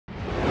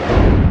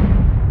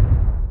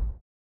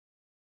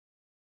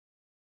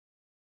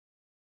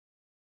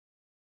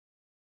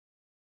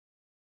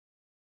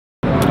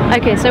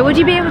Okay, so would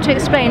you be able to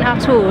explain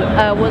at all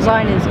what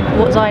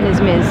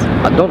Zionism is?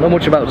 I don't know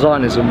much about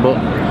Zionism, but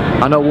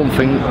I know one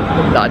thing,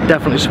 that I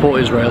definitely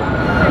support Israel.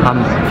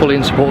 I'm fully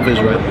in support of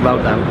Israel,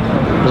 without doubt.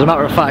 As a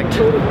matter of fact,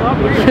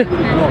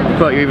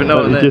 but you even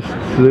know it. Just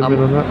zoom in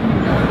on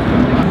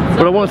that.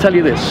 But I want to tell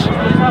you this.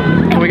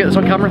 Can we get this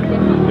on camera?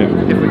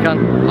 Yeah. If we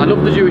can. I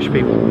love the Jewish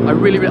people.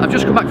 I've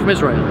just come back from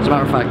Israel, as a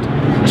matter of fact.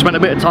 I spent a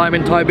bit of time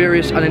in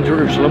Tiberias and in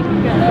Jerusalem.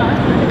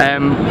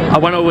 I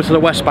went over to the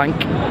West Bank,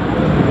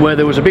 where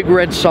there was a big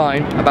red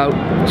sign about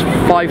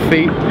 5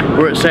 feet,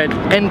 where it said,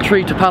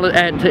 entry to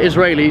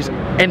Israelis,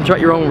 enter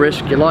at your own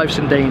risk, your life's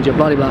in danger,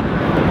 blah blah blah.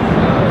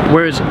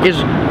 Whereas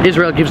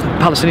Israel gives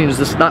Palestinians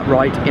that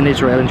right in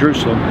Israel, in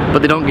Jerusalem,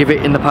 but they don't give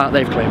it in the part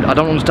they've claimed. I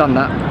don't understand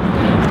that.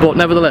 But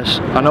nevertheless,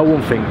 I know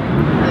one thing,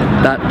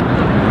 that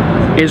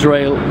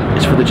Israel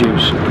is for the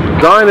Jews.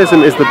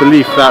 Zionism is the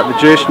belief that the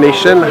Jewish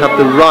nation have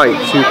the right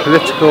to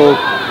political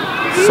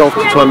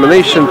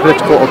self-determination,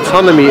 political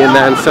autonomy in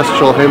their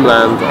ancestral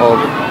homeland of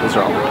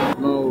Israel.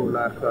 No,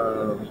 like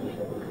a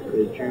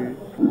Jew.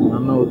 I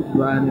know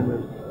Zionism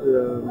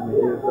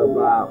is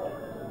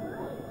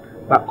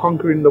about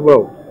conquering the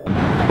world.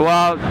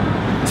 Well,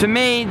 to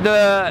me,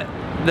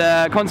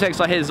 the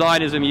context I hear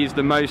Zionism used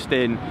the most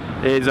in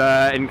is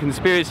in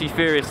conspiracy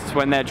theorists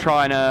when they're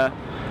trying to,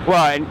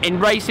 well, in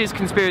racist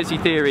conspiracy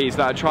theories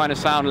that are trying to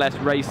sound less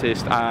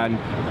racist and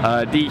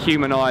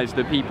dehumanize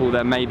the people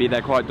that maybe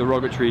they're quite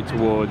derogatory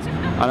towards.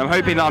 And I'm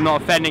hoping that I'm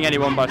not offending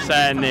anyone by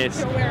saying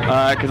this,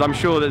 because I'm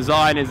sure that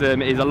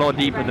Zionism is a lot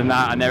deeper than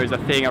that, and there is a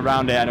thing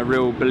around it and a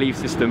real belief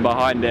system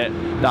behind it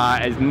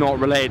that is not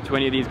related to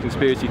any of these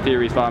conspiracy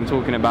theories that I'm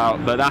talking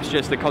about. But that's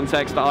just the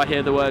context that I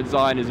hear the word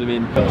Zionism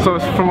in. So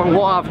from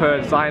what I've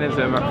heard,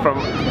 Zionism,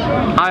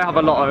 I have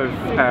a lot of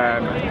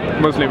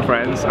Muslim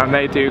friends, and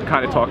they do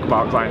kind of talk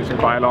about Zionism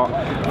quite a lot.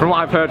 From what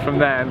I've heard from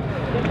them,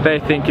 they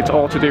think it's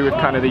all to do with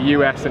kind of the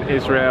US and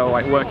Israel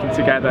like working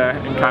together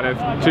and kind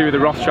of do the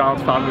Rothschild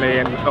family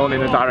and owning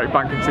the direct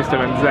banking system,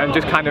 and then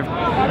just kind of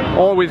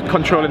always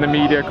controlling the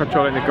media,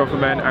 controlling the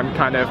government, and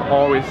kind of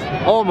always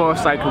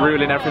almost like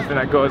ruling everything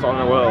that goes on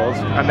in the world.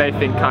 And they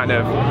think they're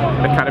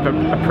kind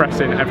of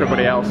oppressing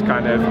everybody else,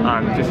 kind of,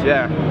 and just,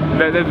 yeah,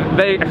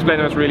 they explain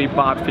them as really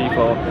bad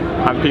people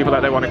and people that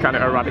they want to kind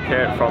of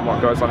eradicate from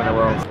what goes on in the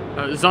world.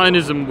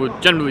 Zionism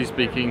would, generally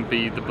speaking,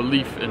 be the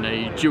belief in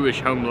a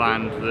Jewish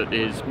homeland that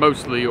is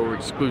mostly or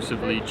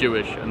exclusively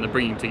Jewish, and the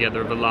bringing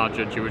together of a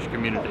larger Jewish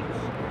community.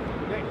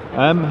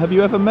 Have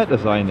you ever met a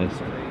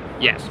Zionist?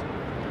 Yes.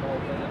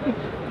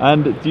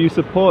 And do you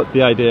support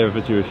the idea of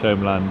a Jewish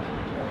homeland?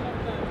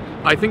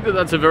 I think that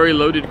that's a very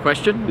loaded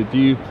question. Do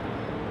you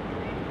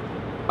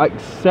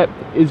accept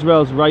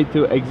Israel's right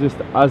to exist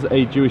as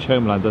a Jewish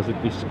homeland as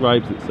it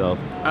describes itself?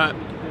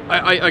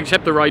 I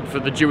accept the right for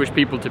the Jewish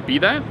people to be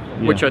there,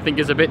 which I think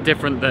is a bit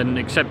different than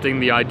accepting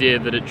the idea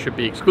that it should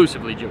be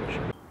exclusively Jewish.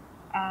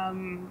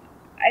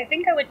 I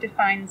think I would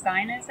define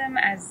Zionism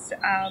as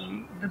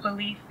the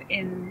belief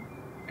in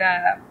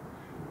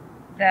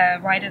the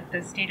right of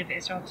the state of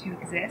Israel to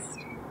exist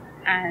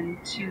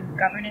and to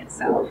govern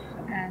itself,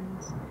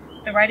 and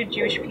the right of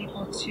Jewish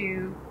people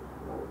to,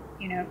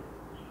 you know,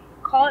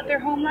 call it their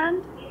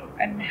homeland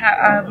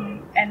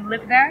and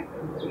live there.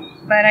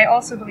 But I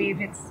also believe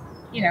it's,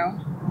 you know,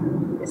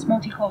 it's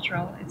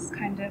multicultural. It's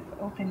kind of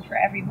open for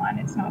everyone.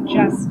 It's not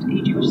just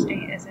a Jewish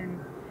state, as in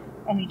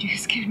only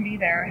Jews can be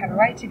there or have a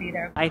right to be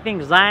there. I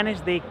think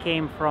Zionists, they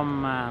came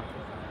from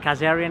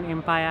Khazarian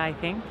Empire, I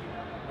think.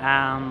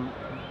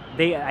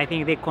 I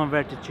think they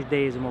converted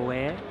Judaism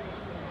away.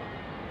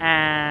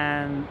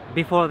 And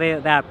before they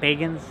are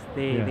pagans,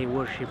 they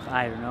worship,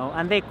 I don't know.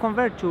 And they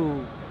convert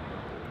to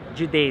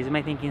Judaism,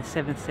 I think in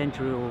 7th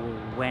century or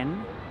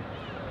when.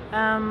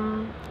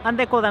 And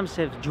they call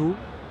themselves Jew.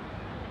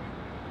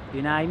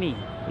 You know what I mean?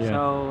 Yeah.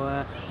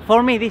 So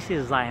for me, this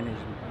is Zionism.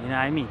 You know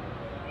what I mean?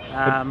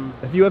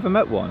 Have you ever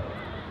met one?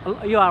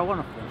 You are one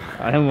of them.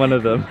 I am one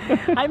of them.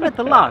 I met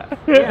a lot.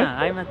 Yeah,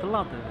 I met a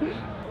lot of them.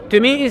 To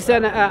me, it's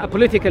a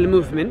political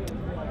movement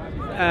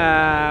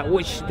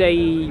which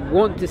they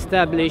want to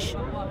establish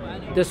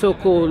the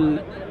so-called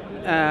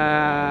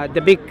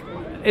the big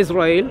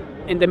Israel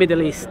in the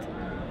Middle East.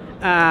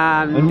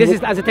 This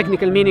is as a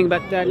technical meaning,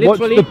 but literally...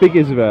 What's the big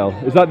Israel?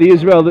 Is that the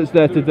Israel that's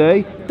there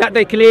today? That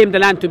they claim the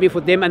land to be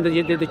for them and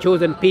the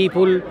chosen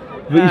people.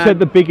 But you said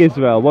the big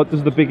Israel. What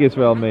does the big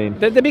Israel mean?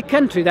 The big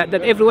country that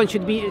everyone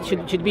should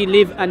be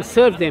live and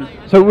serve them.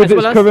 So with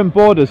its current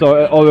borders,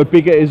 or a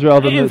bigger Israel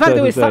than in fact,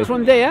 we start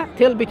from there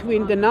till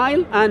between the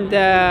Nile and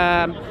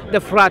the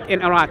Frat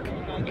in Iraq.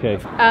 Okay.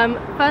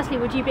 Firstly,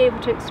 would you be able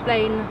to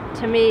explain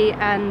to me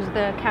and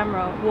the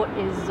camera what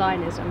is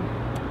Zionism?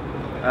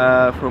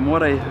 From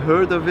what I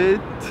heard of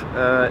it,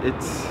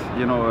 it's,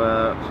 you know,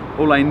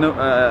 all I know,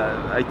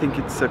 I think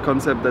it's a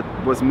concept that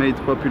was made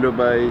popular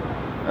by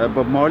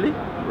Bob Marley,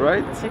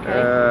 right?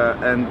 Okay.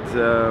 And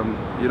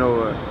you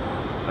know,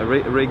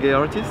 reggae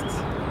artists.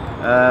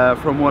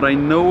 From what I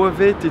know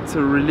of it, it's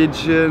a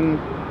religion.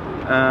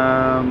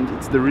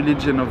 It's the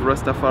religion of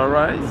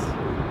Rastafaris,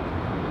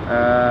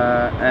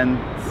 and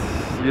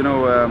you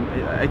know,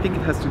 I think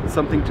it has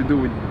something to do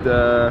with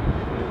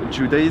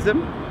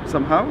Judaism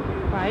somehow.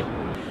 Right.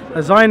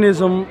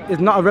 Zionism is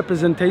not a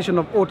representation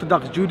of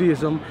Orthodox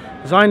Judaism.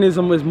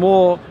 Zionism is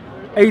more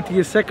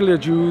atheist secular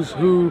Jews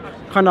who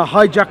kind of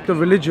hijack the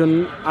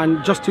religion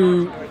and just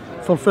to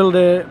fulfill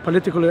their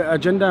political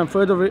agenda and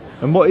further it.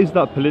 And what is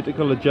that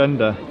political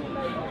agenda?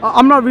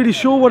 I'm not really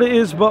sure what it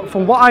is, but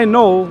from what I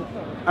know,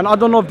 and I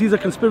don't know if these are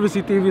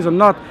conspiracy theories or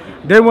not,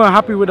 they weren't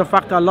happy with the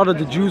fact that a lot of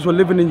the Jews were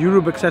living in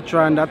Europe,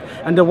 etc.,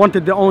 and they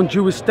wanted their own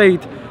Jewish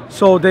state,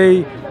 so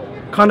they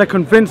kind of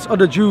convinced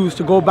other Jews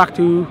to go back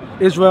to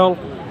Israel.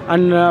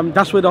 And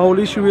that's where the whole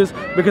issue is,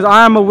 because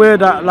I am aware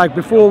that like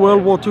before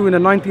World War II in the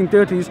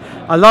 1930s,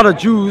 a lot of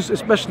Jews,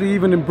 especially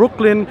even in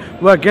Brooklyn,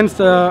 were against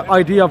the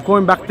idea of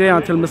going back there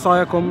until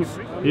Messiah comes.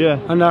 Yeah.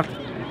 And that.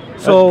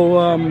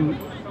 So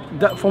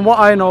from what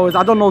I know is,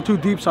 I don't know too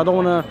deep, so I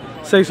don't want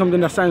to say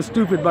something that sounds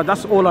stupid, but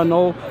that's all I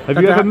know. Have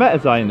you ever met a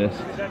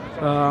Zionist?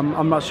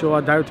 I'm not sure,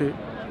 I doubt it.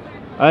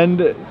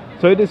 And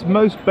so in its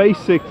most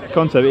basic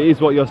concept, it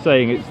is what you're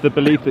saying, it's the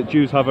belief that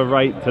Jews have a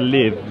right to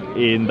live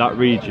in that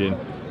region,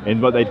 in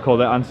what they'd call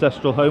their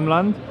ancestral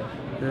homeland.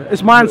 Yeah.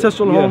 It's my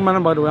ancestral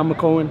homeland, by the way. I'm a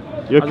Cohen.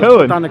 You're I Cohen?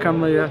 Just on the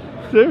camera, yeah.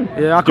 True.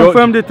 Yeah, I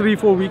confirmed it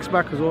 3-4 weeks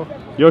back as well.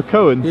 You're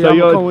Cohen, yeah, so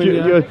you're,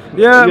 Cohen,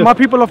 yeah. My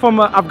people are from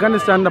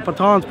Afghanistan, the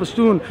Pathans,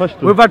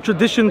 Pashtun. We've had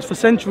traditions for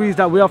centuries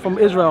that we are from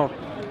Israel.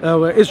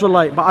 We're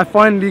Israelite, but I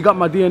finally got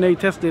my DNA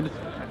tested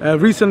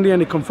recently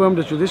and it confirmed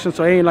the tradition,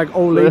 so it ain't like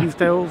old ladies'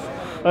 tales.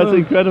 That's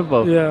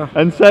incredible. Yeah.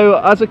 And so,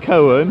 as a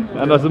Cohen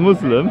and as a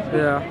Muslim,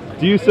 yeah,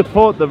 do you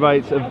support the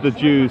rights of the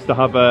Jews to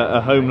have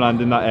a homeland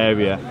in that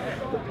area?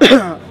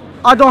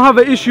 I don't have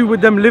an issue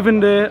with them living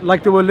there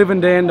like they were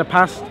living there in the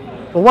past.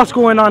 But what's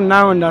going on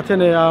now and that,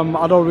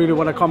 I don't really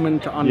want to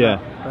comment on that.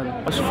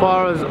 As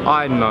far as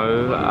I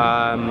know,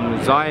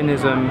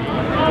 Zionism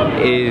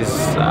is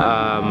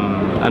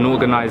an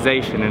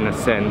organisation in a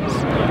sense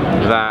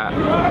that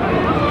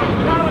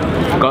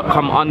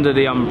come under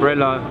the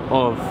umbrella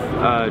of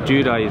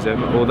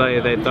Judaism,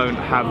 although they don't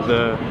have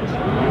the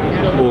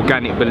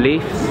organic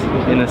beliefs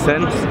in a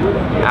sense,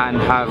 and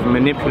have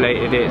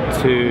manipulated it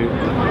to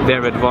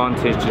their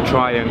advantage to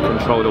try and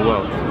control the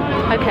world.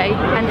 Okay,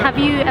 and have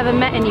you ever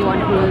met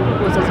anyone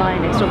who was a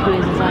Zionist or who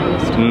is a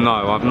Zionist?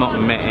 No, I've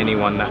not met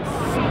anyone that's...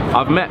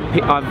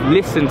 I've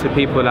listened to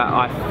people that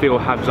I feel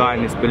have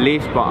Zionist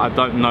beliefs, but I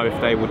don't know if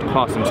they would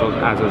class themselves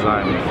as a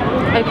Zionist.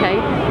 Okay,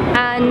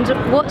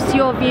 and what's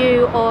your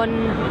view on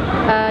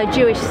a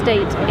Jewish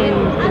state in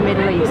the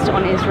Middle East,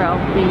 on Israel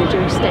being a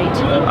Jewish state?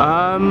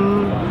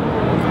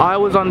 I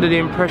was under the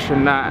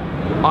impression that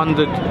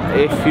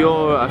if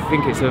you're, I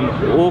think it's an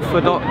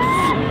Orthodox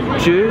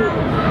Jew,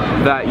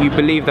 that you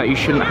believe that you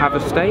shouldn't have a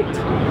state.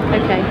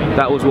 Okay.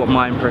 That was what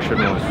my impression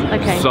was.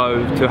 Okay. So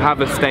to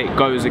have a state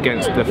goes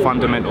against the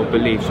fundamental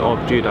beliefs of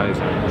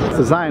Judaism.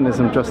 So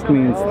Zionism just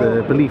means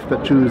the belief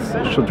that Jews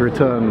should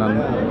return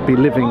and be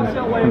living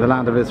in the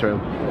land of Israel.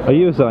 Are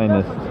you a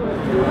Zionist?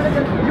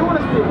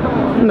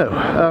 No.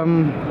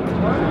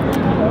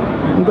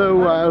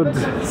 Though I would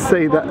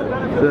say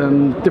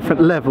that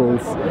different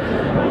levels.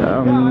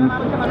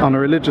 On a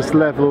religious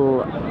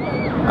level,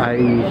 I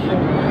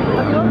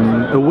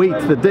await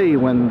the day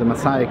when the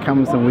Messiah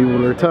comes and we will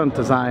return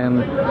to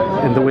Zion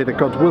in the way that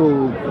God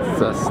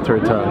wills us to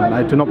return.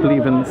 I do not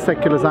believe in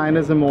secular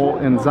Zionism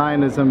or in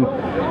Zionism.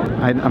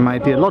 I'm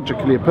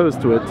ideologically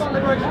opposed to it.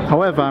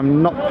 However,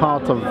 I'm not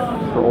part of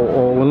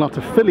or will not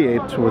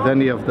affiliate with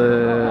any of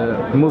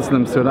the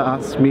Muslims who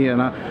ask me,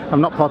 and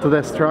I'm not part of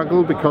their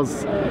struggle,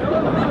 because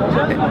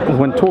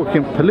when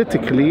talking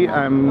politically,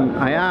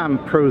 I am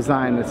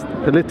pro-Zionist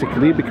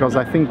politically, because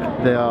I think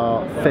they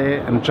are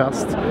fair and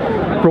just.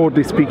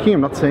 Broadly speaking,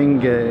 I'm not saying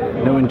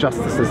no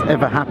injustice has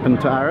ever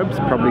happened to Arabs.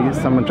 Probably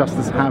some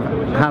injustice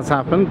has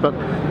happened, but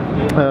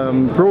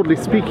broadly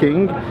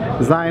speaking,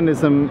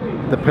 Zionism,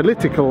 the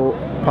political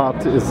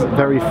part, is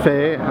very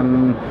fair,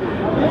 and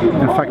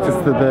in fact it's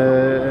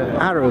the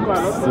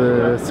Arabs,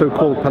 the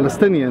so-called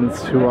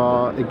Palestinians, who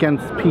are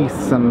against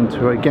peace and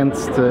who are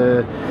against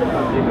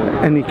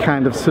any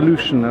kind of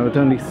solution. I would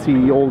only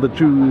see all the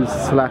Jews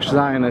 /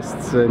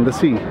 Zionists in the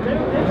sea.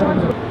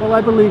 Well,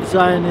 I believe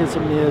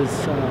Zionism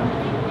is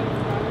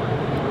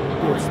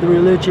it's the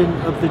religion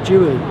of the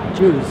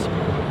Jews.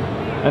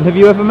 And have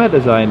you ever met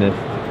a Zionist?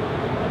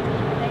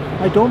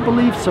 I don't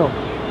believe so.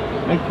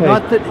 Okay.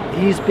 Not that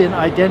he's been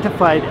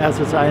identified as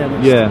a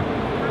Zionist. Yeah.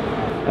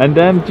 And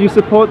do you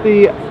support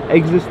the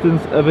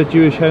existence of a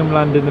Jewish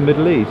homeland in the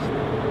Middle East?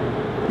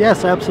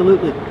 Yes,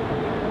 absolutely.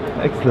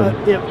 Excellent.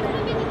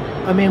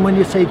 I mean, when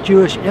you say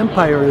Jewish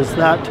empire, is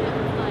that...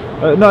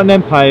 not an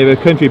empire, a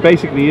country,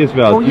 basically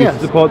Israel. Oh, Do you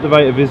yes. support the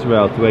right of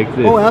Israel to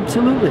exist? Oh,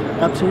 absolutely,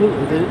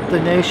 absolutely.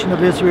 The nation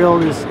of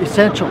Israel is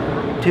essential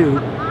to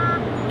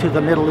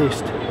the Middle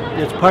East.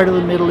 It's part of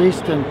the Middle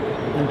East and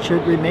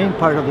should remain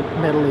part of the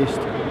Middle East.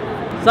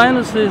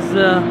 Zionists is,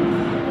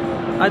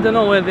 I don't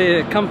know where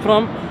they come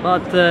from,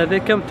 but they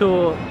come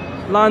to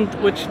land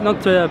which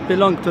not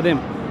belong to them,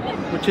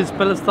 which is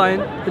Palestine,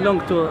 belong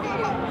to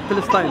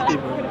Palestine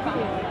people.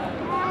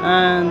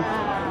 And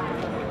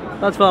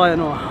That's what I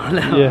know.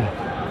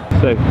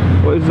 Yeah. So,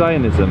 what is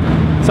Zionism?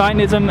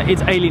 Zionism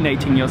is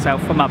alienating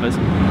yourself from others.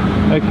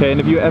 Okay, and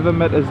have you ever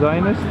met a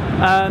Zionist?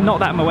 Not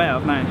that I'm aware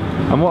of, no.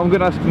 And what I'm going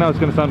to ask now is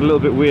going to sound a little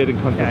bit weird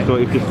in context to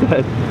what you've just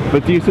said,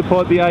 but do you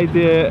support the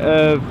idea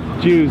of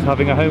Jews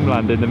having a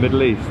homeland in the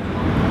Middle East?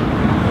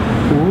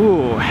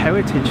 Ooh,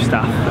 heritage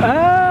stuff.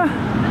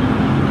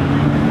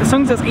 As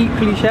long as that's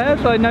equally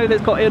shared, I know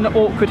there's got an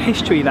awkward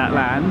history, that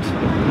land,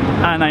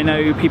 and I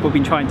know people have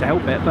been trying to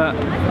help it, but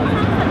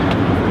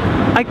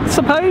I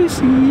suppose,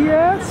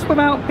 yes,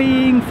 without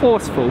being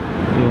forceful.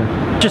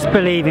 Yeah. Just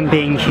believe in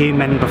being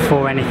human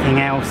before anything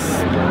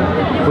else.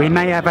 We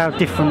may have our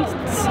difference,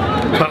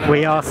 but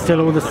we are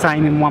still all the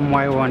same in one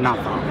way or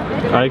another.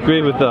 I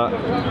agree with that.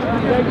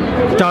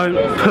 Don't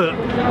put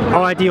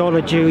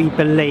ideology,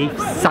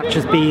 beliefs, such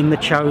as being the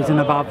chosen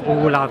above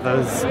all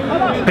others,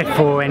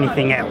 before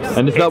anything else.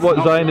 And is that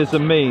what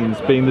Zionism means,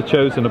 being the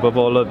chosen above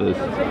all others?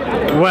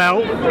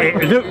 Well,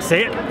 it looks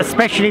it,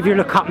 especially if you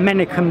look up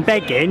Menachem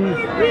Begin.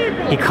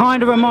 He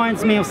kind of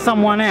reminds me of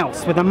someone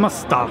else with a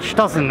moustache,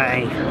 doesn't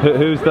he?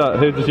 Who's that?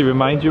 Who does he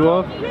remind you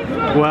of?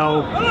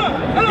 Well,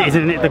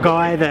 isn't it the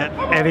guy that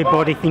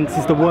everybody thinks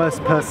is the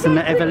worst person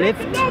that ever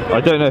lived?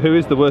 I don't know, who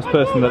is the worst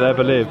person that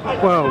ever lived?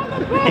 Well,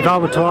 if I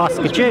were to ask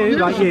a Jew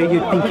like you,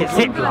 you'd think it's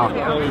Hitler.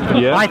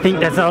 Yeah. I think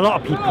there's a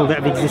lot of people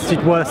that have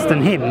existed worse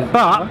than him,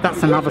 but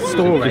that's another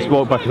story. Just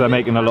walk back because they're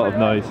making a lot of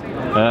noise.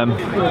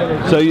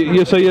 So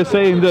you're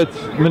saying that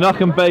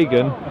Menachem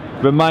Begin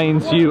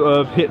reminds you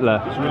of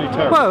Hitler?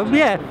 Well,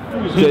 yeah.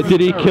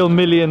 Did he kill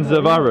millions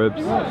of Arabs?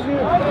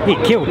 He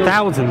killed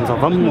thousands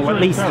of them, or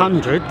at least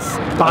hundreds.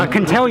 But I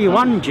can tell you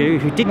one Jew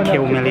who did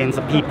kill millions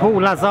of people,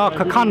 Lazar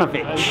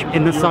Kokanovich,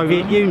 in the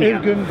Soviet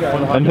Union.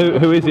 And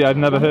who is he? I've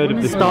never heard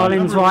of this.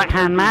 Stalin's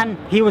right-hand man.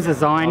 He was a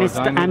Zionist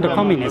and a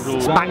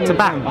communist, back to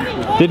back.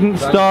 Didn't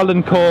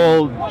Stalin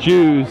call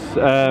Jews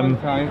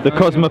the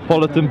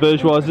cosmopolitan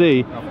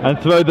bourgeoisie and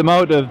throw them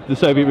out of the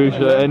Soviet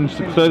Union and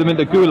throw them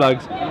into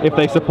gulags if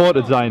they supported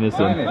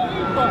Zionism?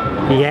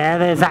 Yeah,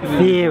 there's that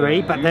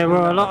theory, but there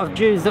were a lot of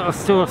Jews that are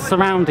still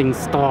surrounding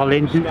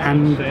Stalin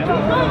and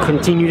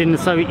continued in the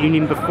Soviet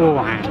Union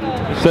beforehand.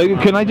 So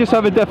can I just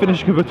have a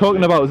definition, because we're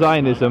talking about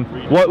Zionism.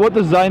 What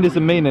does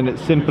Zionism mean in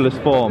its simplest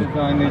form?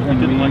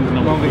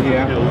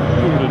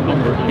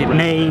 It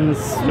means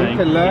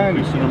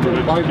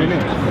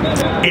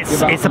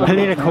it's a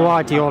political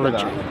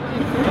ideology.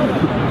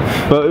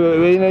 But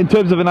in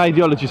terms of an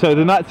ideology, so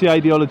the Nazi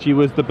ideology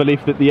was the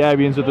belief that the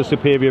Aryans are the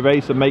superior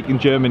race and making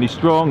Germany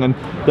strong, and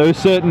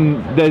there's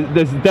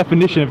a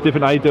definition of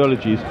different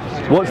ideologies.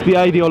 What's the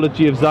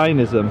ideology of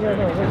Zionism?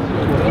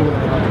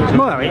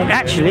 Well,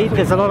 actually,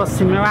 there's a lot of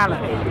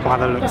similarity by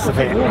the looks of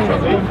it.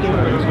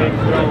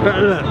 But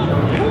look,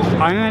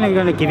 I'm only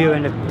going to give you a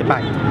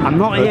debate. I'm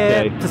not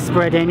here to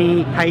spread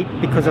any hate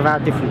because of our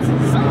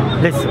differences.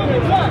 Listen,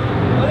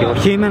 you're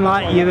human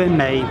like you and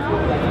me.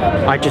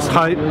 I just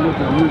hope,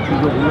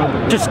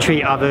 just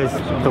treat others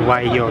the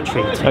way you're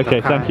treated.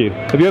 Okay, thank you.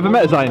 Have you ever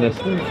met a Zionist?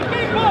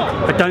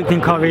 I don't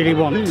think I really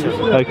want to.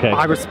 Okay.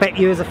 I respect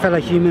you as a fellow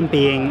human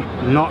being,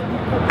 not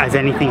as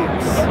anything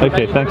else.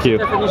 Okay, thank you.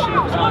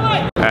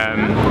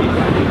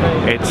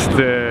 It's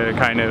the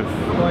kind of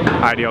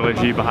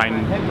ideology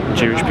behind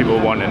Jewish people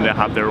wanting to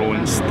have their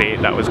own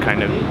state that was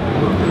kind of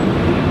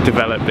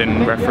developed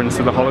in reference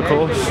to the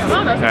Holocaust.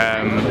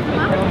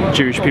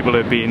 Jewish people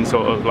have been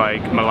sort of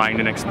like maligned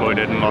and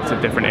exploited in lots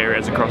of different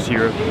areas across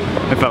Europe.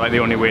 It felt like the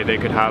only way they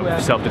could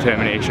have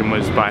self-determination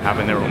was by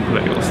having their own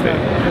political state.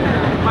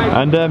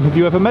 And have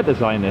you ever met a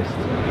Zionist?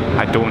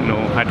 I don't know.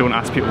 I don't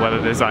ask people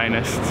whether they're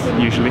Zionists,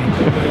 usually.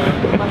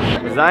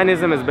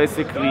 Zionism is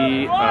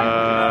basically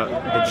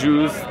the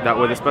Jews that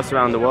were dispersed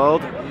around the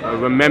world,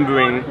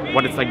 remembering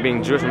what it's like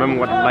being Jewish, remembering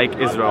what it's like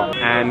Israel,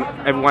 and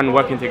everyone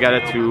working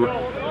together to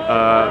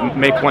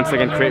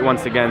create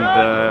once again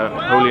the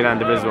Holy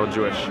Land of Israel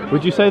Jewish.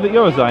 Would you say that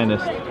you're a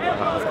Zionist?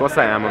 Of course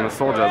I am. I'm a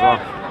soldier as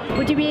well.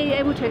 Would you be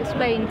able to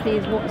explain,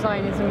 please, what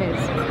Zionism is?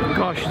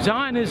 Gosh,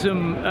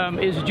 Zionism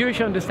is a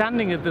Jewish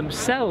understanding of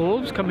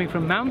themselves coming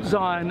from Mount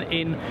Zion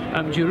in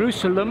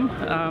Jerusalem,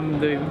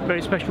 the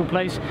very special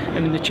place,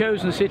 and in the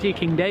chosen city,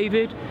 King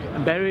David,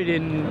 and buried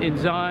in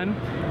Zion.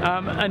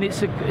 And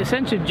it's a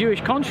sense of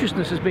Jewish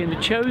consciousness as being the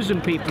chosen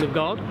people of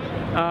God,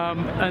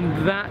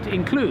 and that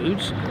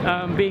includes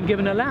being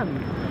given a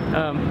land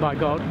by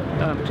God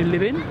to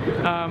live in,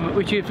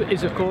 which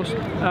is of course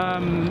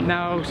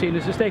now seen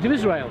as the state of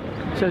Israel.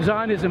 So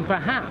Zionism,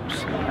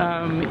 perhaps,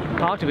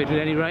 part of it at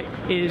any rate,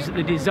 is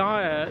the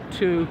desire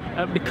to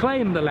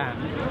reclaim the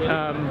land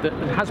that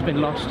has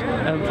been lost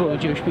for the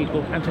Jewish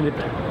people and to live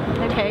there.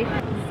 Okay.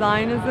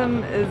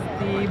 Zionism is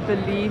the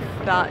belief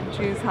that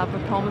Jews have a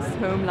promised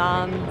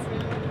homeland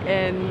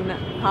in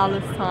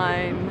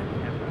Palestine,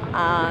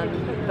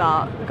 and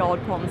that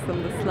God promised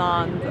them this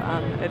land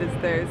and it is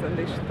theirs, and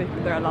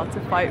they're allowed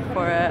to fight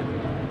for it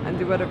and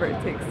do whatever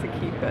it takes to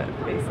keep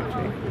it,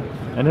 basically.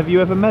 And have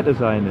you ever met a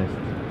Zionist?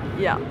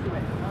 Yeah.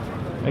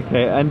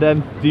 Okay, and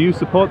do you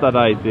support that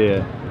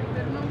idea?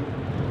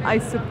 I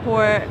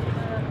support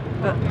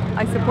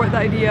I support the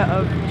idea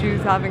of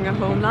Jews having a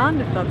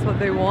homeland if that's what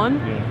they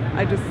want.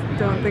 I just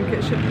don't think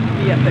it should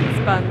be at the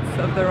expense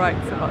of the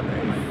rights of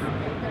others.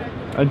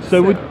 And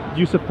so would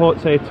you support,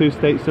 say, a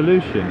two-state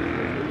solution?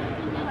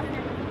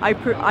 I'd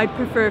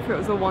prefer if it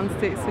was a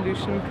one-state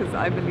solution because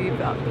I believe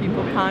that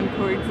people can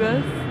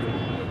coexist.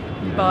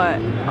 But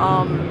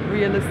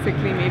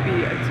realistically,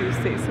 maybe a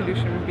two-state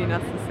solution would be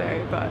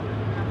necessary. But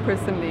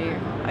personally,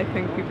 I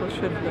think people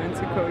should learn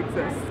to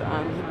coexist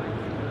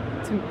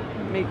and to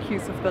make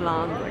use of the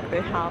land like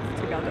they have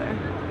together.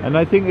 And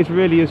I think it's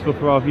really useful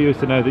for our viewers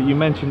to know that you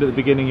mentioned at the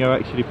beginning you're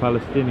actually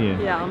Palestinian.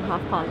 Yeah, I'm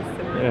half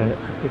Palestinian.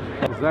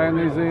 Yeah.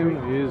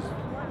 Zionism is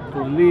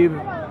to live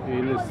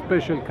in a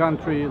special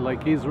country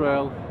like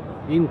Israel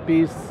in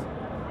peace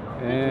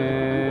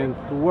and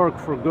to work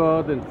for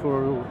God and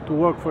to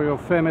work for your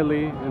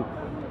family and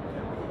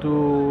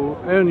to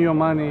earn your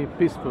money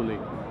peacefully.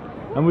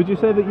 And would you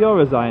say that you're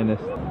a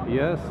Zionist?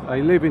 Yes, I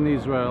live in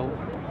Israel.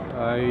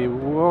 I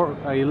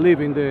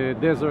live in the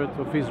desert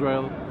of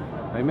Israel.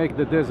 I make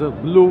the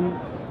desert bloom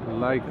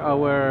like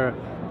our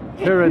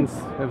parents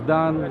have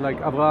done, like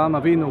Abraham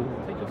Avinu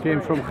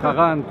came from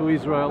Haran to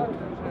Israel,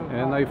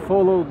 and I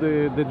follow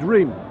the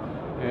dream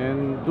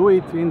and do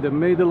it in the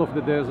middle of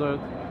the desert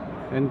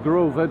and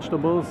grow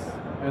vegetables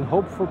and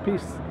hope for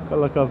peace.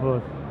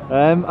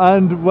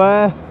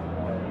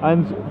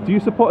 And do you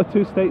support a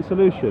two-state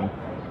solution?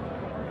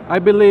 I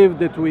believe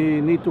that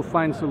we need to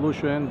find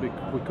solution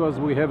because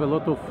we have a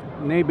lot of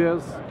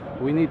neighbors.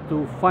 We need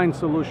to find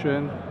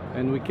solution,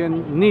 and we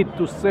need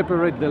to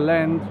separate the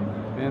land.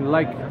 And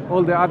like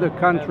all the other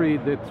countries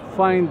that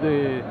find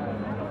a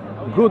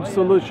good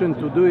solution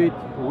to do it,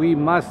 we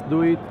must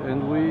do it.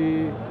 And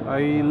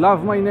I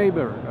love my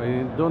neighbor.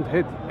 I don't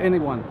hate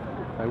anyone.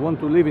 I want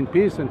to live in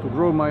peace and to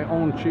grow my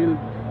own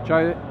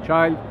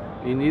child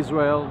in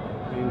Israel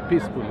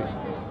peacefully.